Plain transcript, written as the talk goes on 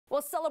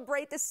We'll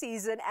celebrate the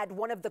season at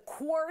one of the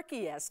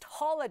quirkiest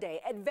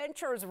holiday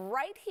adventures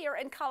right here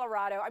in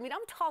Colorado. I mean,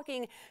 I'm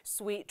talking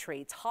sweet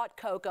treats, hot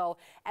cocoa,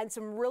 and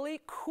some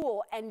really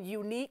cool and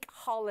unique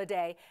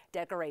holiday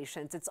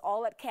decorations. It's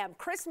all at Camp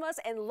Christmas,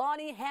 and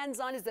Lonnie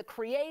Hands-On is the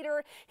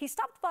creator. He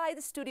stopped by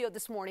the studio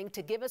this morning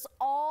to give us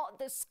all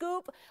the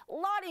scoop.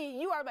 Lonnie,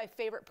 you are my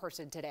favorite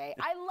person today.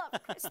 I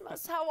love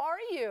Christmas. How are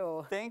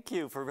you? Thank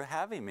you for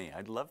having me.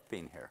 I love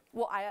being here.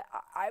 Well,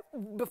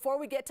 before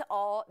we get to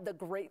all the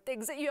great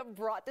things that you have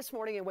brought this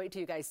morning, and wait till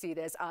you guys see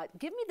this,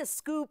 give me the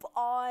scoop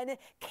on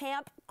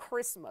Camp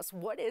Christmas.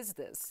 What is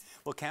this?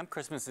 Well, Camp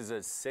Christmas is a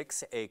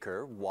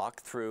 6-acre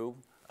walk-through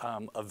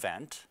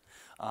event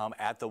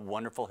at the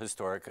wonderful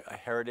historic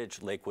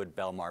Heritage Lakewood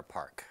Belmar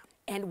Park.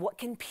 And what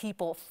can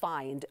people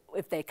find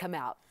if they come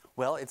out?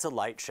 Well, it's a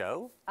light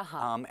show,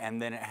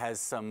 and then it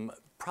has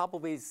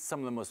probably some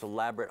of the most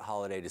elaborate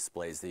holiday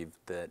displays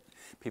that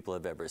people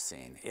have ever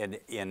seen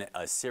in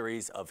a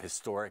series of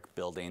historic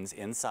buildings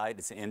inside.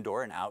 It's an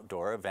indoor and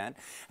outdoor event,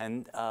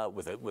 and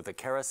with a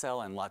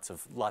carousel and lots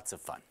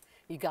of fun.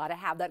 You got to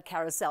have that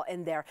carousel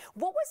in there.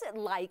 What was it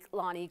like,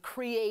 Lonnie,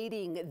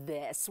 creating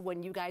this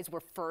when you guys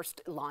were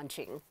first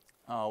launching?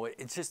 Oh,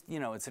 it's just, you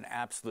know, it's an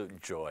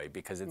absolute joy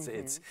because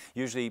it's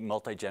usually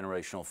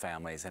multi-generational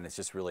families, and it's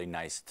just really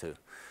nice to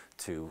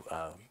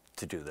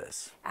do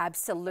this.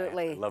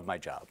 Absolutely. I love my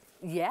job.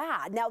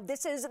 Yeah. Now,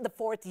 this is the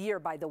 4th year,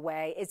 by the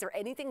way. Is there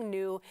anything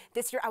new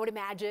this year? I would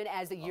imagine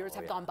as the years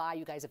have gone by,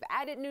 you guys have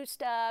added new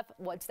stuff.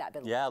 What's that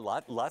been like? Yeah,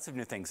 lots of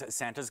new things.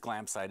 Santa's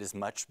glam site is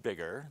much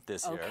bigger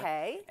this year.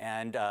 Okay.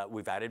 And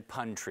we've added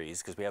pun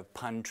trees because we have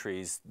pun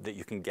trees that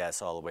you can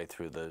guess all the way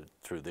through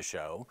the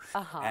show.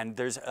 And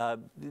there's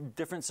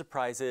different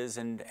surprises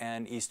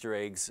and Easter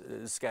eggs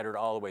scattered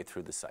all the way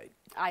through the site.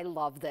 I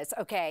love this.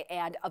 Okay,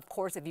 and of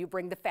course, if you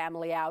bring the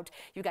family out,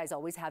 you guys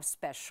always have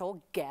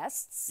special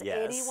guests.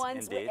 Yes,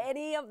 indeed.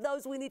 Any of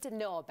those we need to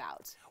know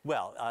about?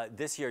 Well,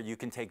 this year you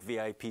can take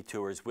VIP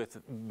tours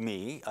with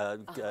me,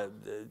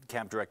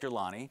 Camp Director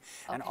Lonnie,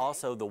 and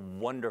also the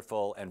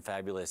wonderful and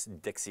fabulous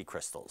Dixie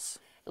Crystals.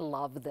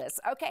 Love this.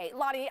 Okay,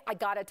 Lonnie, I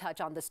gotta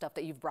touch on the stuff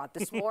that you've brought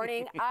this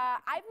morning.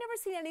 I've never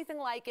seen anything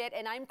like it,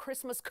 and I'm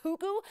Christmas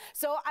cuckoo,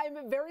 so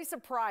I'm very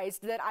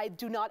surprised that I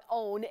do not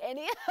own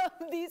any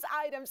of these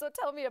items. So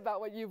tell me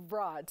about what you've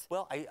brought.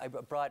 Well, I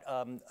brought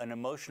an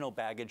emotional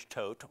baggage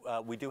tote.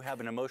 We do have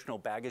an emotional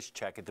baggage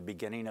check at the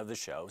beginning of the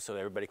show, so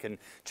everybody can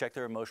check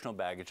their emotional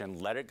baggage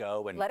and let it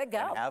go and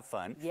have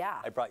fun. Yeah.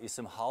 I brought you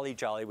some Holly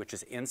Jolly, which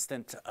is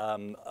instant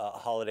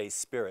holiday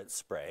spirit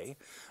spray.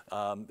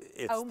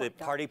 It's the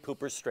party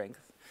pooper strength.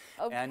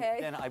 Okay. And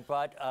then I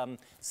brought,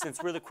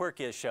 since we're the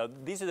quirkiest show,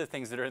 these are the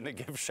things that are in the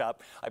gift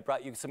shop. I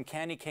brought you some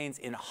candy canes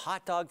in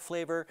hot dog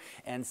flavor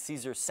and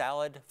Caesar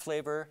salad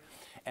flavor.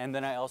 And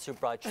then I also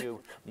brought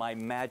you my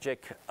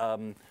magic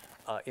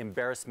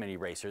embarrassment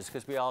erasers,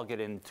 because we all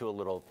get into a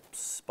little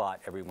spot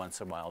every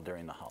once in a while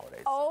during the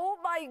holidays. Oh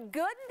my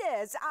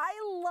goodness, I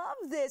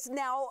love this.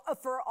 Now,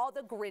 for all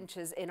the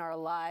Grinches in our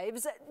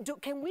lives,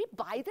 can we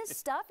buy this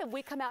stuff if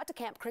we come out to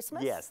Camp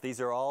Christmas? Yes,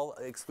 these are all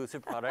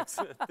exclusive products,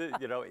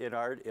 you know, in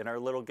our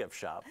little gift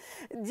shop.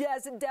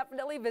 Yes,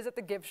 definitely visit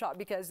the gift shop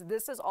because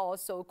this is all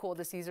so cool.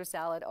 The Caesar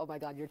salad. Oh my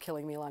God, you're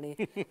killing me, Lonnie.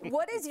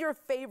 What is your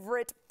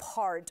favorite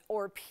part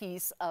or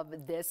piece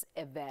of this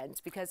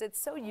event? Because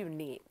it's so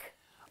unique.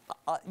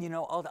 You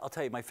know, I'll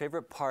tell you, my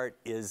favorite part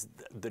is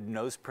the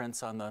nose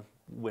prints on the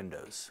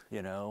windows,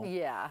 you know?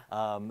 Yeah.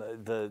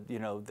 You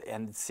know,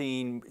 and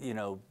seeing, you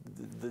know,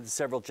 the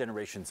several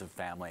generations of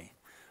family,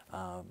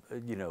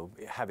 you know,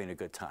 having a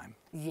good time.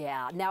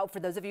 Yeah. Now, for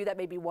those of you that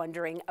may be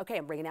wondering, okay,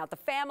 I'm bringing out the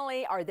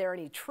family. Are there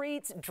any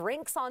treats,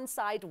 drinks on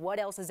site? What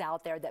else is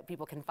out there that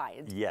people can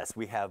find? Yes,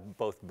 we have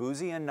both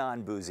boozy and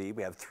non-boozy.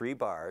 We have 3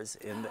 bars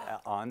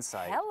on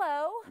site.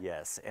 Hello.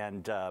 Yes,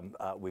 and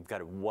we've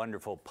got a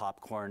wonderful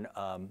popcorn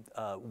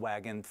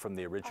wagon from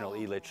the original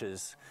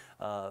Elitch's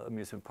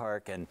amusement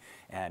park, and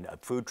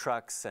food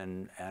trucks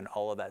and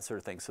all of that sort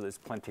of thing. So there's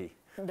plenty.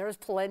 There's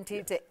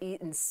plenty to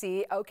eat and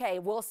see. Okay,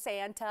 will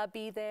Santa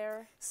be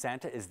there?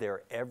 Santa is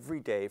there every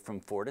day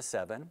from 4 to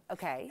 7.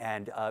 Okay.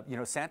 And you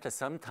know, Santa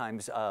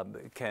sometimes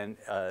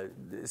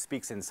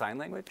speaks in sign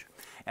language,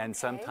 and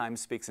sometimes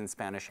speaks in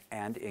Spanish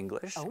and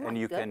English. Oh my and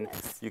you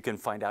goodness. you can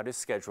find out his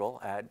schedule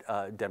at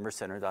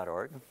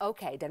denvercenter.org.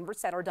 Okay,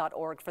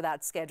 denvercenter.org for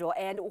that schedule.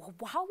 And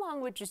how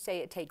long would you say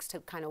it takes to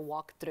kind of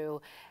walk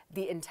through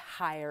the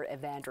entire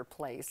event or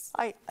place?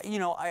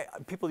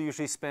 People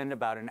usually spend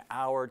about an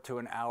hour to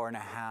an hour and a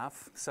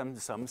half.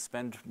 Some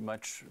spend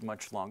much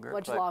longer.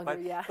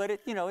 Yeah. But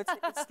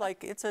it's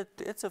like it's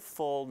a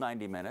full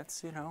 90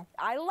 minutes. You know.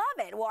 I love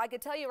it. Well, I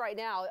could tell you right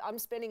now, I'm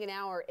spending an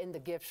hour in the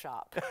gift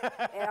shop,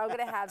 and I'm going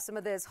to have some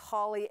of this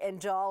Holly and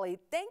Jolly.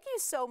 Thank you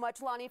so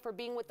much, Lonnie, for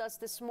being with us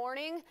this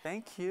morning.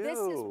 Thank you. This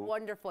is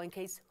wonderful. In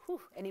case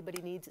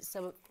anybody needs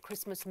some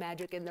Christmas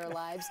magic in their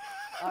lives.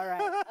 All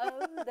right.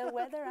 Oh, the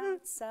weather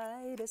outside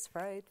night is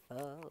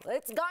frightful.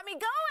 It's got me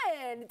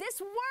going.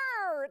 This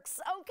works.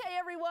 Okay,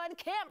 everyone.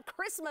 Camp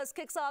Christmas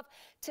kicks off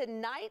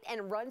tonight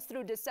and runs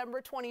through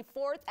December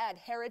 24th at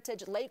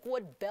Heritage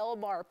Lakewood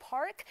Belmar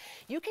Park.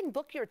 You can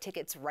book your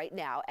tickets right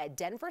now at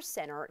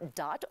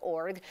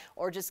denvercenter.org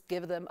or just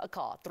give them a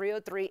call,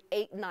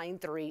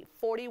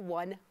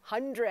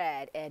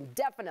 303-893-4100, and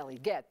definitely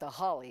get the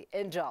Holly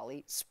and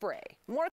Jolly spray. More